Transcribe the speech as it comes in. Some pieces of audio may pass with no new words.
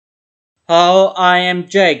Hello, I am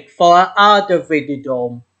Jake for another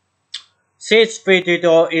video. This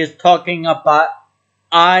video is talking about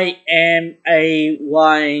I am a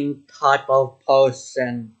wine type of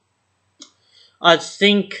person. I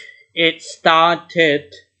think it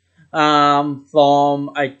started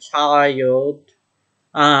from a child.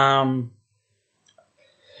 Um,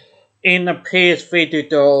 in the previous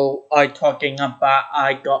video, I talking about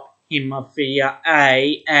I got hemophilia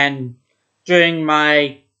A, and during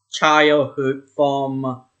my childhood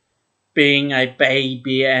from being a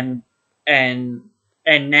baby and and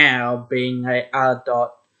now being an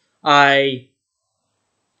adult, I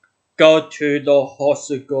go to the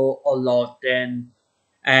hospital a lot and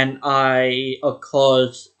I of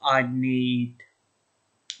course I need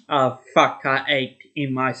a factor 8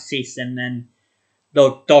 in my system, and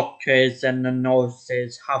the doctors and the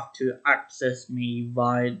nurses have to access me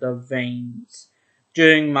via the veins.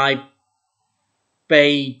 During my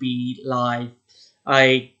baby life,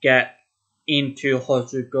 I get into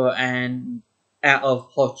hospital and out of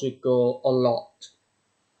hospital a lot.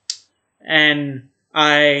 And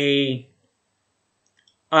I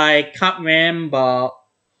can't remember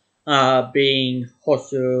being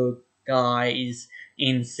hospitalized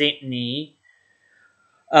in Sydney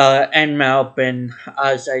and Melbourne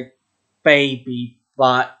as a baby,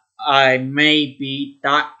 but I maybe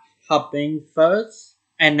that happened first,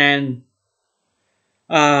 and then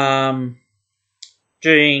um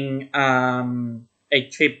during a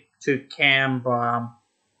trip to Canberra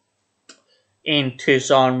in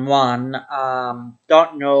 2001.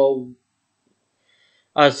 Don't know.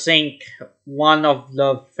 I think one of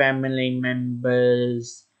the family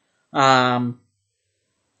members um,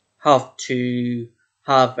 have to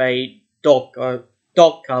have a doctor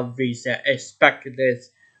visa, a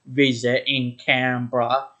specialist visa in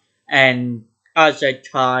Canberra. And as a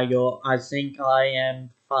child, I think I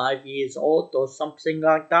am 5 years old or something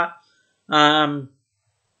like that. Um,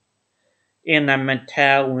 in a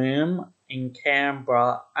motel room in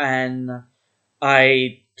Canberra, and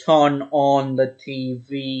I turn on the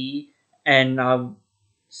TV and I'm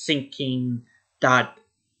thinking that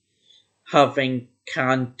having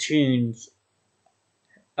cartoons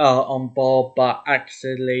on board, but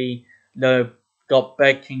actually the got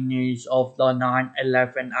breaking news of the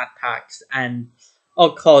 9/11 attacks, and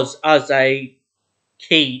of course as a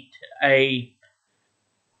kid, a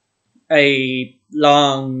a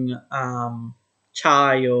long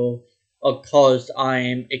child, of course I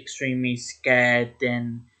am extremely scared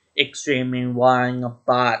and extremely worrying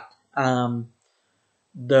about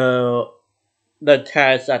the the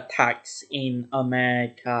terrorist attacks in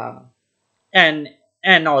America and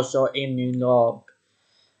and also in New York.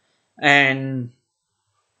 And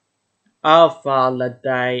after the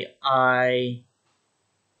day, I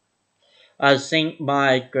think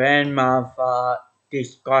my grandmother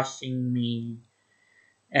discussing me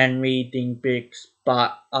and reading books,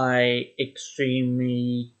 but I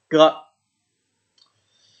extremely got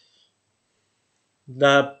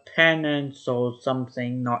the parents or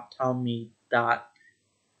something not tell me that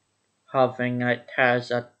having a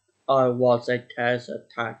terrorist was a terrorist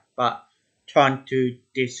attack, but trying to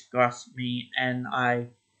discuss me, and I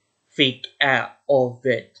freak out of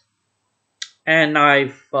it. And I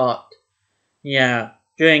thought, yeah,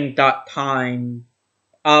 during that time,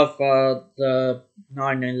 after the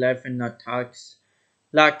 9/11 attacks,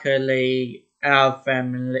 luckily our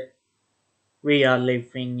family, we are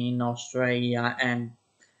living in Australia, and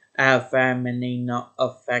our family not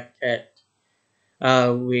affected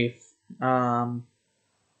with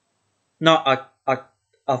not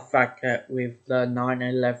affected with the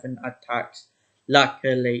 9/11 attacks,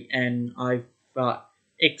 luckily, and I felt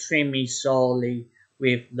extremely sorry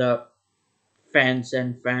with the friends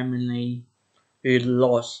and family who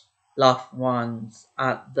lost loved ones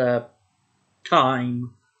at the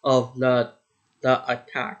time of the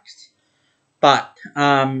attacks. But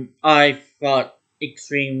I felt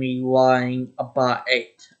extremely worrying about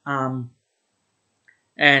it. And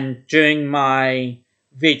during my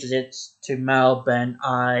visits to Melbourne,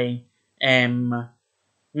 I am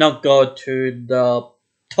not go to the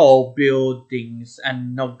tall buildings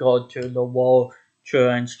and not go to the World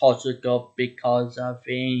Children's Hospital because of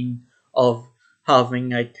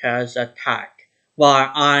having a terrorist attack.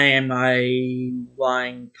 While I am a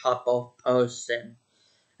one type of person,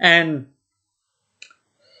 and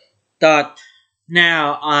that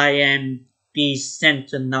now I am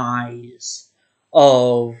desensitized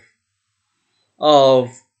of of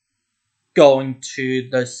going to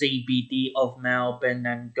the CBD of Melbourne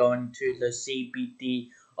and going to the CBD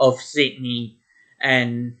of Sydney,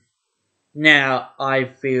 and now I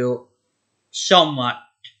feel somewhat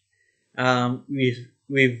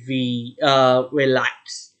with the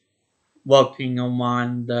relax walking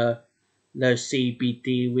around the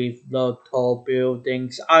CBD with the tall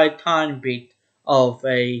buildings. I kind bit of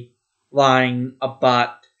a lying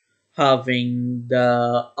about having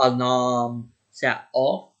the alarm set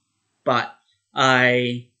off, but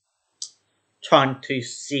I trying to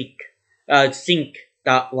think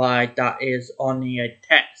that why that is only a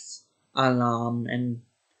text alarm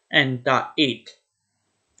and that it.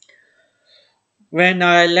 When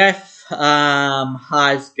I left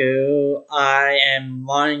high school, I am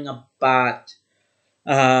worrying about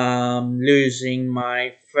losing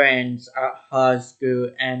my friends at high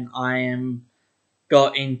school, and I am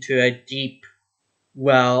got into a deep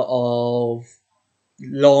well of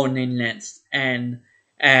loneliness, and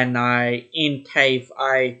I in TAFE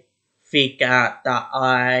I figured out that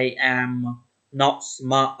I am not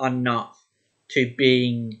smart enough to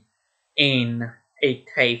being in a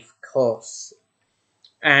TAFE course,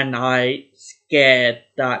 and I scared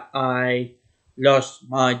that I lost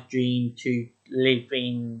my dream to live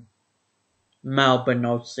in Melbourne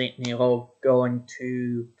or Sydney or going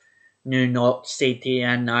to New York City,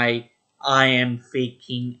 and I am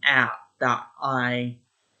freaking out that I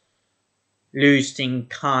losing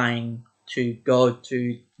time to go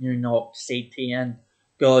to New York City and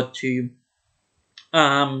go to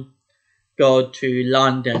um go to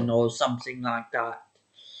London or something like that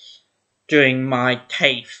during my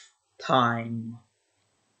TAFE time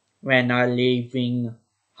when I leaving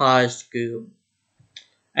high school.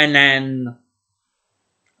 And then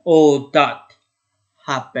all that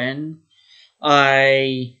happened.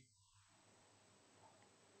 I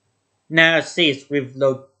now sit with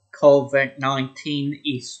the COVID-19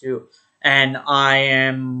 issue, and I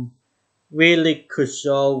am really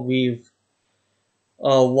crucial with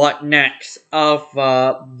what next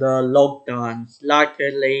after the lockdowns.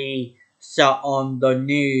 Luckily, saw on the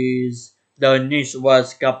news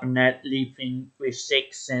was government leaving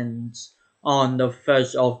restrictions on the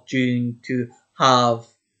 1st of June to have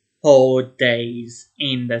holidays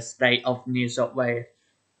in the state of New South Wales.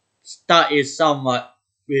 That is somewhat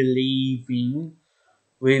relieving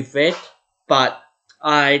with it, but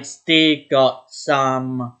I still got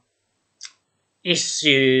some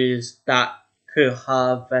issues that could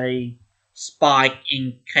have a spike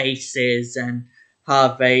in cases and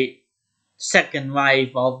have a second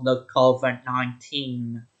wave of the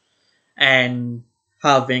COVID-19 and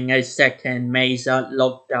having a second major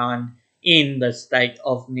lockdown in the state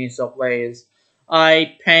of New South Wales.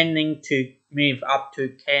 I planning to move up to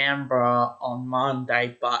Canberra on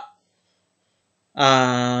Monday, but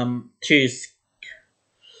to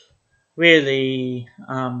really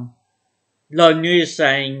the news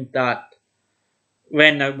saying that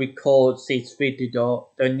when I record this video,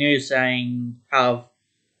 the news saying have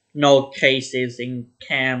no cases in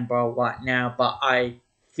Canberra right now, but I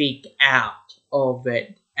freak out of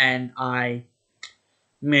it and I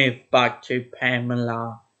moved back to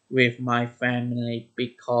Pamela with my family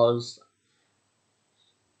because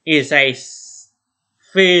it's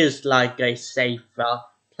feels like a safer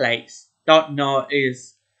place. Don't know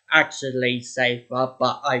is actually safer,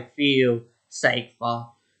 but I feel safer.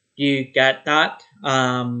 Do you get that?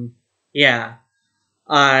 Yeah.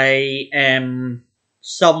 I am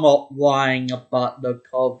somewhat worrying about the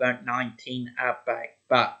COVID-19 outbreak,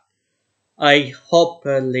 but I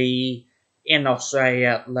hopefully in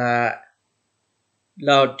Australia the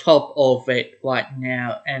top of it right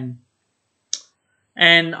now, and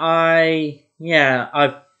I'm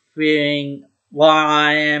feeling while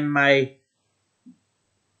I am a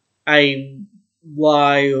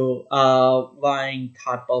lying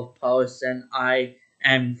type of person, I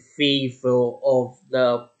am fearful of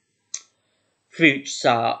the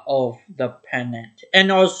future of the planet.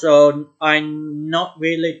 And also, I'm not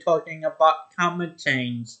really talking about climate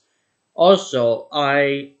change. Also,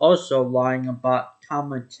 I also lying about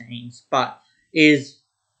climate change, but is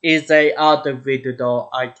a other video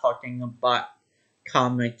I talking about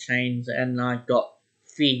climate change and I got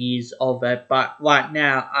fears of it. But right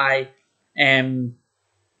now, I am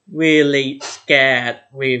really scared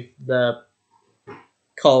with the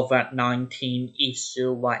COVID-19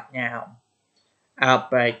 issue right now,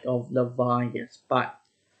 outbreak of the virus. But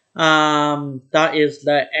that is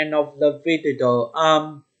the end of the video.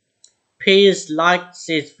 Please like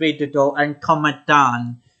this video and comment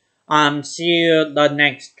down. See you the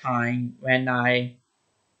next time when I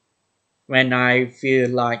feel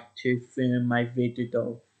like to film my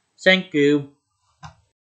video. Thank you.